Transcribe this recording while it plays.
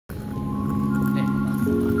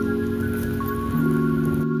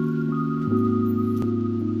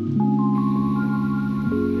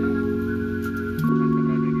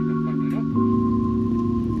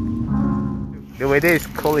the weather is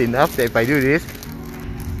cold enough that if I do this,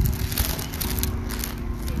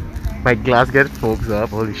 my glass gets fogs up.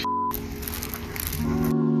 Holy shit.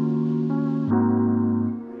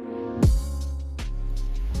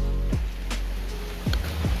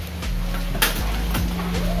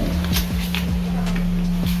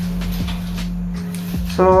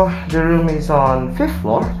 So the room is on 5th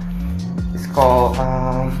floor. It's called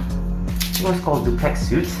it was called Duplex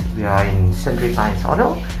Suites. We are in Century Pines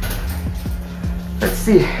Hotel. Let's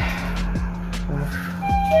see.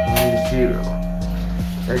 0.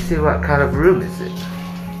 Let's see what kind of room is it.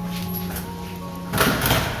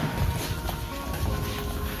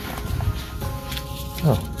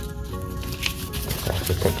 Oh, I have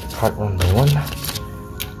to take it apart one by one.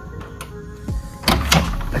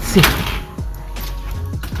 Let's see.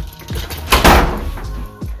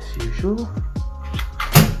 As usual.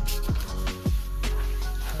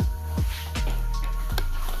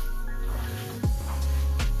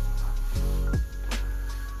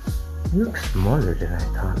 It looks smaller than I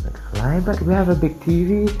thought it would lie, but we have a big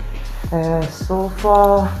TV, a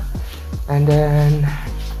sofa, and then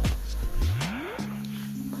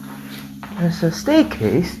there's a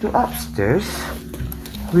staircase to upstairs,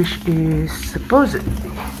 which is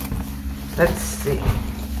supposedly, let's see,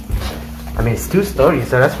 I mean it's 2 stories,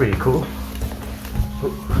 so that's pretty cool.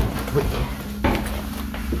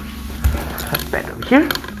 That's bed over here,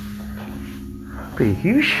 pretty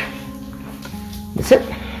huge. That's it.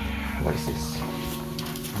 What is this?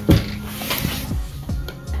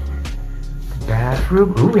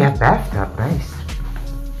 Bathroom. Ooh, we have bathtub. Nice.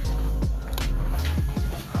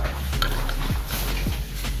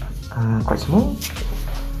 Quite small.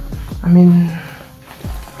 I mean,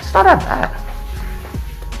 it's not that bad.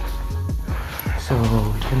 So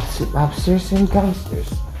we can sit upstairs and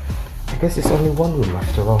downstairs. I guess it's only 1 room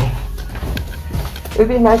after all. It would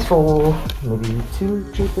be nice for maybe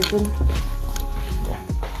 2-3 people.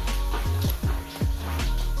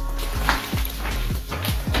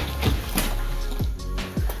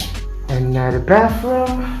 Another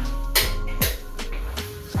bathroom.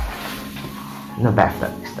 No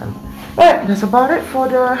bathtub this time. Alright, that's about it for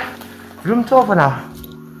the room tour for now.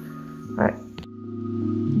 Alright.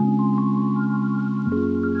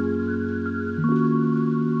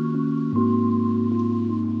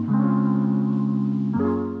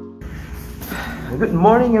 Good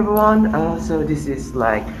morning everyone. So this is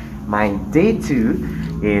like my day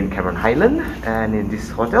 2 in Cameron Highland and in this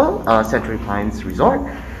hotel, Century Pines Resort.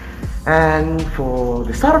 And for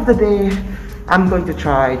the start of the day, I'm going to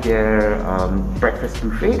try their breakfast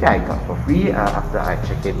buffet that I got for free after I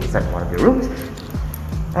checked in inside one of the rooms.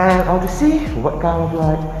 And I'll just see what kind of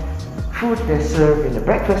like food they serve in the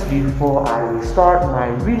breakfast before I will start my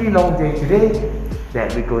really long day today.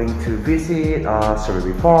 That we're going to visit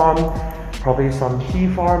strawberry farm, probably some tea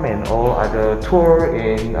farm and all other tour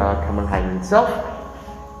in Cameron Highland itself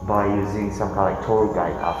by using some kind of like tour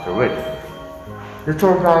guide afterward. The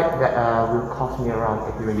tour guide that will cost me around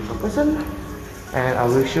 80 ringgit per person, and I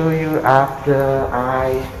will show you after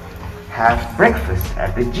I have breakfast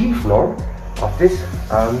at the G floor of this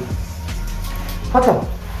hotel.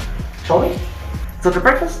 Shall we? So the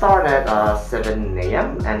breakfast starts at 7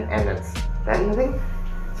 AM and ends at 10 I think.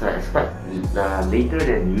 So I expect later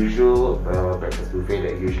than usual breakfast buffet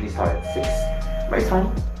that usually starts at 6, but it's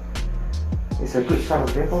fine. It's a good start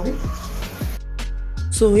of the day for me.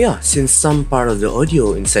 So yeah, since some part of the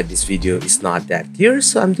audio inside this video is not that clear,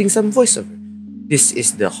 so I'm doing some voiceover. This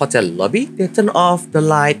is the hotel lobby. They turn off the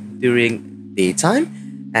light during daytime,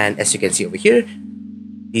 and as you can see over here,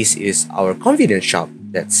 this is our convenience shop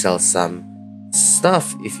that sells some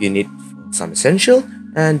stuff if you need some essential,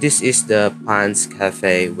 and this is the Pines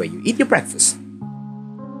Cafe where you eat your breakfast.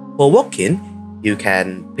 For walk-in, you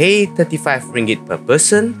can pay 35 ringgit per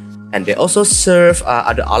person. And they also serve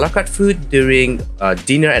other a la carte food during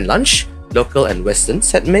dinner and lunch, local and western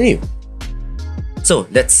set menu. So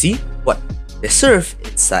let's see what they serve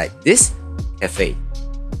inside this cafe.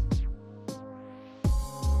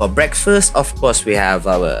 For breakfast, of course, we have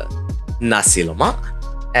our nasi lemak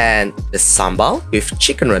and the sambal with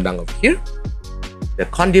chicken rendang over here. The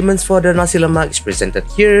condiments for the nasi lemak is presented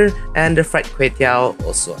here, and the fried kway teow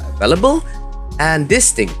also available. And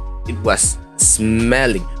this thing, it was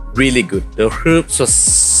smelling really good. The herbs was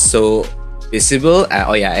so visible.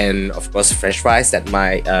 Oh yeah, and of course French fries that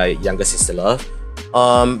my younger sister loves.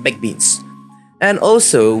 Baked beans, and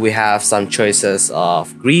also we have some choices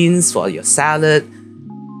of greens for your salad,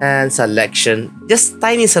 and just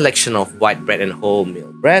tiny selection of white bread and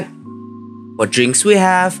wholemeal bread. For drinks we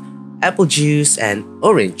have apple juice and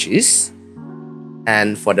orange juice,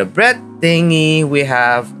 and for the bread thingy, we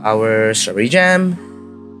have our strawberry jam,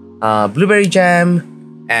 blueberry jam,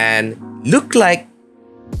 and look like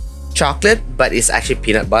chocolate, but it's actually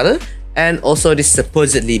peanut butter. And also this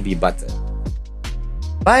supposedly be butter.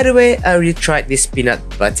 By the way, I already tried this peanut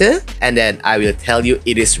butter, and then I will tell you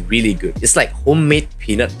it is really good. It's like homemade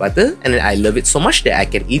peanut butter, and then I love it so much that I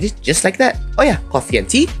can eat it just like that. Oh yeah, coffee and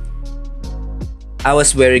tea. I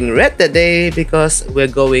was wearing red that day because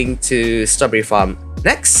we're going to Strawberry Farm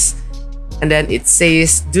next. And then it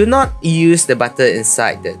says, do not use the butter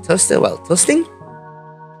inside the toaster while toasting.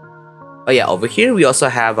 Oh yeah, over here we also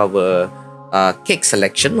have our cake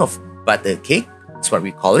selection of butter cake. That's what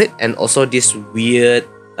we call it. And also this weird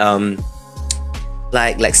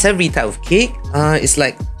like savory type of cake. It's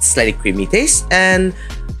like slightly creamy taste. And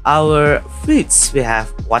our fruits, we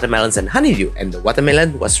have watermelons and honeydew, and the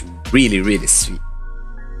watermelon was really sweet.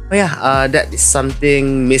 Oh yeah, that is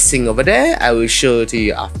something missing over there. I will show to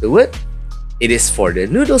you afterward. It is for the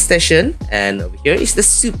noodle station, and over here is the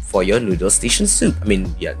soup for your noodle station soup.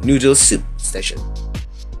 Noodle soup station.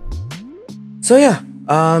 So yeah,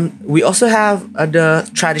 we also have the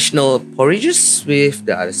traditional porridges with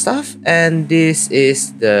the other stuff, and this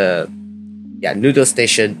is the noodle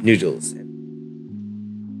station noodles.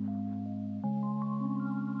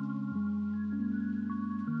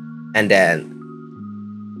 And then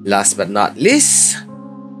last but not least,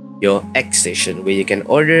 your egg station, where you can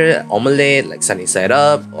order omelette like sunny side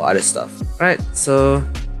up or other stuff. Right, so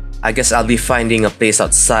I guess I'll be finding a place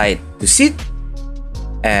outside to sit,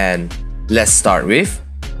 and let's start with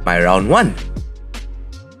my round 1.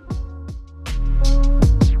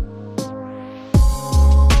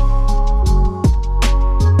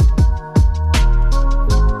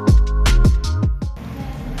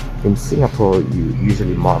 In Singapore, you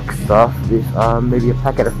usually mark stuff with maybe a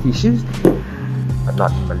packet of tissues, but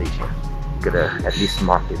not in Malaysia. You gotta at least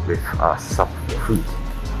mark it with some fruit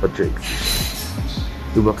or drinks.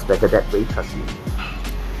 It works better that way, trust me.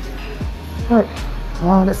 Alright,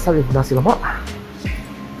 let's start with nasi lemak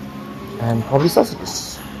and probably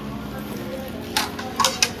sausages.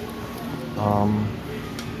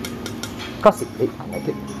 Classic, I like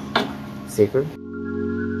it. Safer.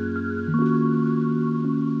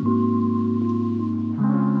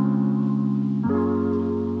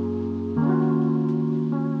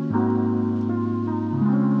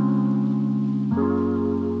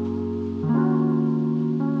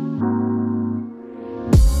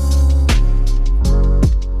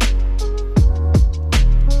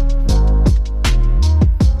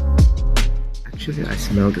 Actually, I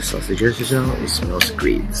smell the sausages as well. It smells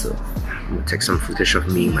great, so I'm gonna take some footage of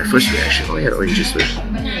me. My first reaction. Oh yeah, the orange juice with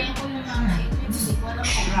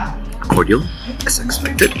cordial, as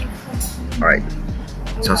expected. Alright,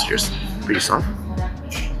 sausages, pretty soft.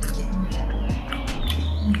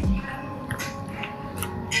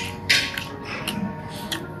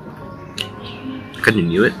 Kinda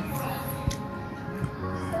knew it.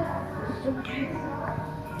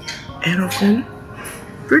 And often,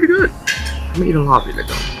 pretty good. I'm eating a lot of it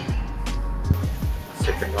though.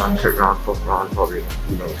 Second round, third round, fourth round, probably,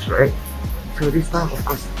 who knows, right? So this time, of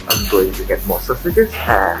course, I'm going to get more sausages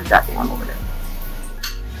and that one over there.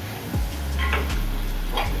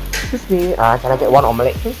 Excuse me, can I get one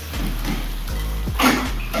omelette, please?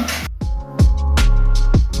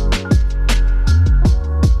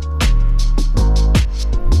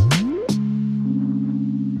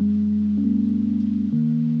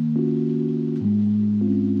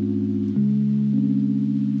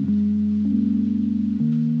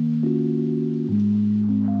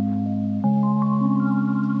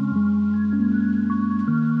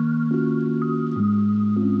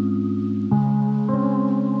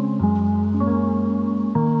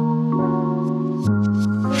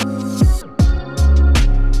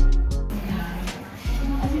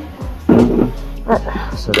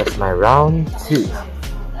 So that's my round 2.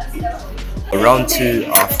 Round 2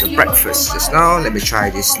 of the breakfast. Just now, let me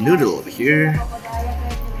try this noodle over here.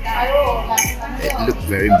 It looked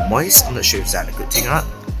very moist. I'm not sure if that's a good thing or not.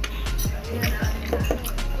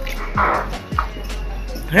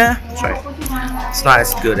 Yeah, try it. It's not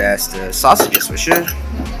as good as the sausages for sure.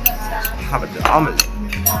 How about the omelette?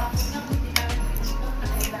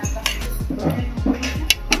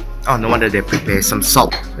 Oh, no wonder they prepare some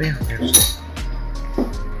salt. Oh, yeah, there's salt.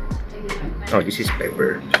 Oh, this is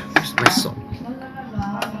pepper. Where's my salt?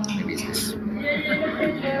 Maybe it's this.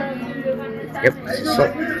 Yep, this is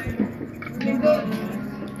salt.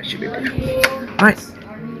 That should be good. Alright.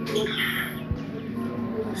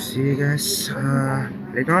 See you guys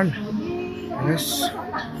later on. I guess.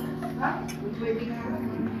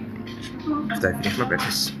 After I finish my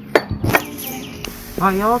breakfast.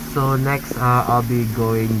 Alright y'all, so next I'll be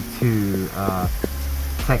going to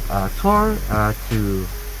take a tour to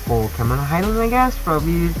whole Cameron Highlands, I guess.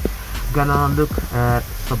 Probably gonna look at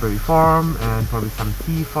strawberry farm and probably some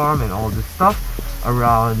tea farm and all this stuff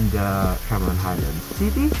around Cameron Highlands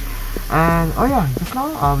city. And oh yeah, just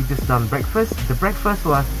now we just done breakfast. The breakfast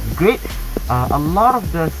was great. A lot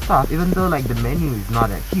of the stuff, even though like the menu is not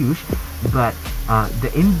that huge, but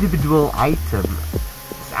the individual item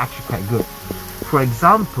is actually quite good. For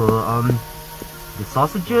example, the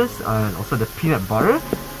sausages and also the peanut butter.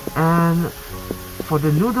 And for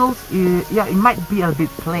the noodles, it might be a bit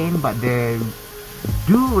plain, but they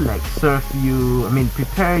do like serve you,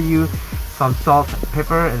 prepare you some salt,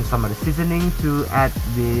 pepper, and some other seasoning to add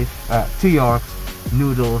this to your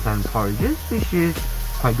noodles and porridges, which is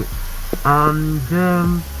quite good.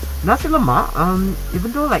 The nasi lemak,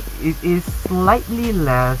 even though like it is slightly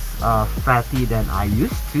less fatty than I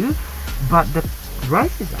used to, but the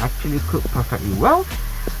rice is actually cooked perfectly well.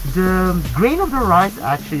 The grain of the rice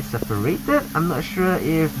actually separated. I'm not sure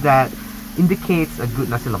if that indicates a good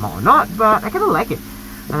nasi lemak or not, but I kind of like it.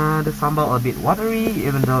 The sambal a bit watery,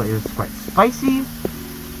 even though it's quite spicy.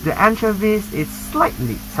 The anchovies is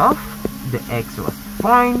slightly tough. The eggs was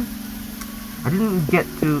fine. I didn't get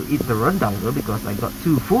to eat the rendang though because I got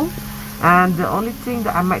too full. And the only thing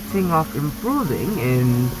that I might think of improving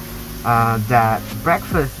in that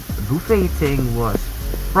breakfast buffet thing was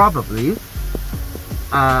probably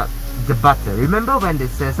the butter. Remember when they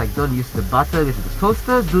says like don't use the butter with the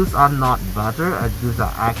toaster? Those are not butter, those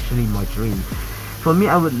are actually margarine. For me,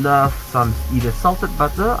 I would love some either salted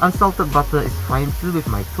butter. Unsalted butter is fine too with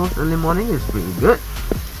my toast early morning. It's pretty good.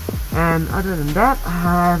 And other than that, I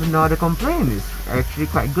have no other complaint. It's actually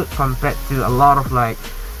quite good compared to a lot of like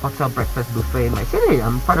hotel breakfast buffet in my city.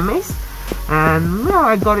 I'm quite amazed. And yeah,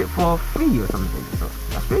 I got it for free or something, so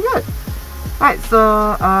that's pretty good. Alright,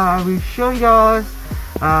 so I will show you guys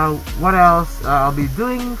what else I'll be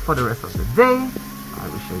doing for the rest of the day. I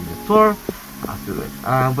will show you the tour after it.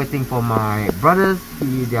 I'm waiting for my brothers.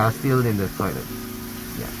 They are still in the toilet.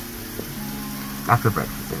 Yeah, after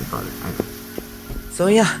breakfast in the toilet. I know. So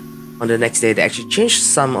yeah, on the next day they actually changed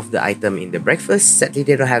some of the item in the breakfast. Sadly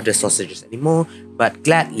they don't have the sausages anymore, but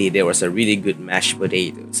gladly there was a really good mashed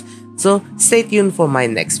potatoes. So stay tuned for my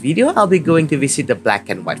next video. I'll be going to visit the Black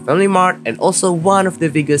and White Family Mart and also one of the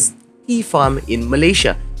biggest tea farm in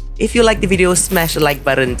Malaysia. If you like the video, smash the like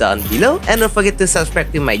button down below and don't forget to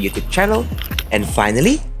subscribe to my YouTube channel. And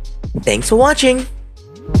finally, thanks for watching!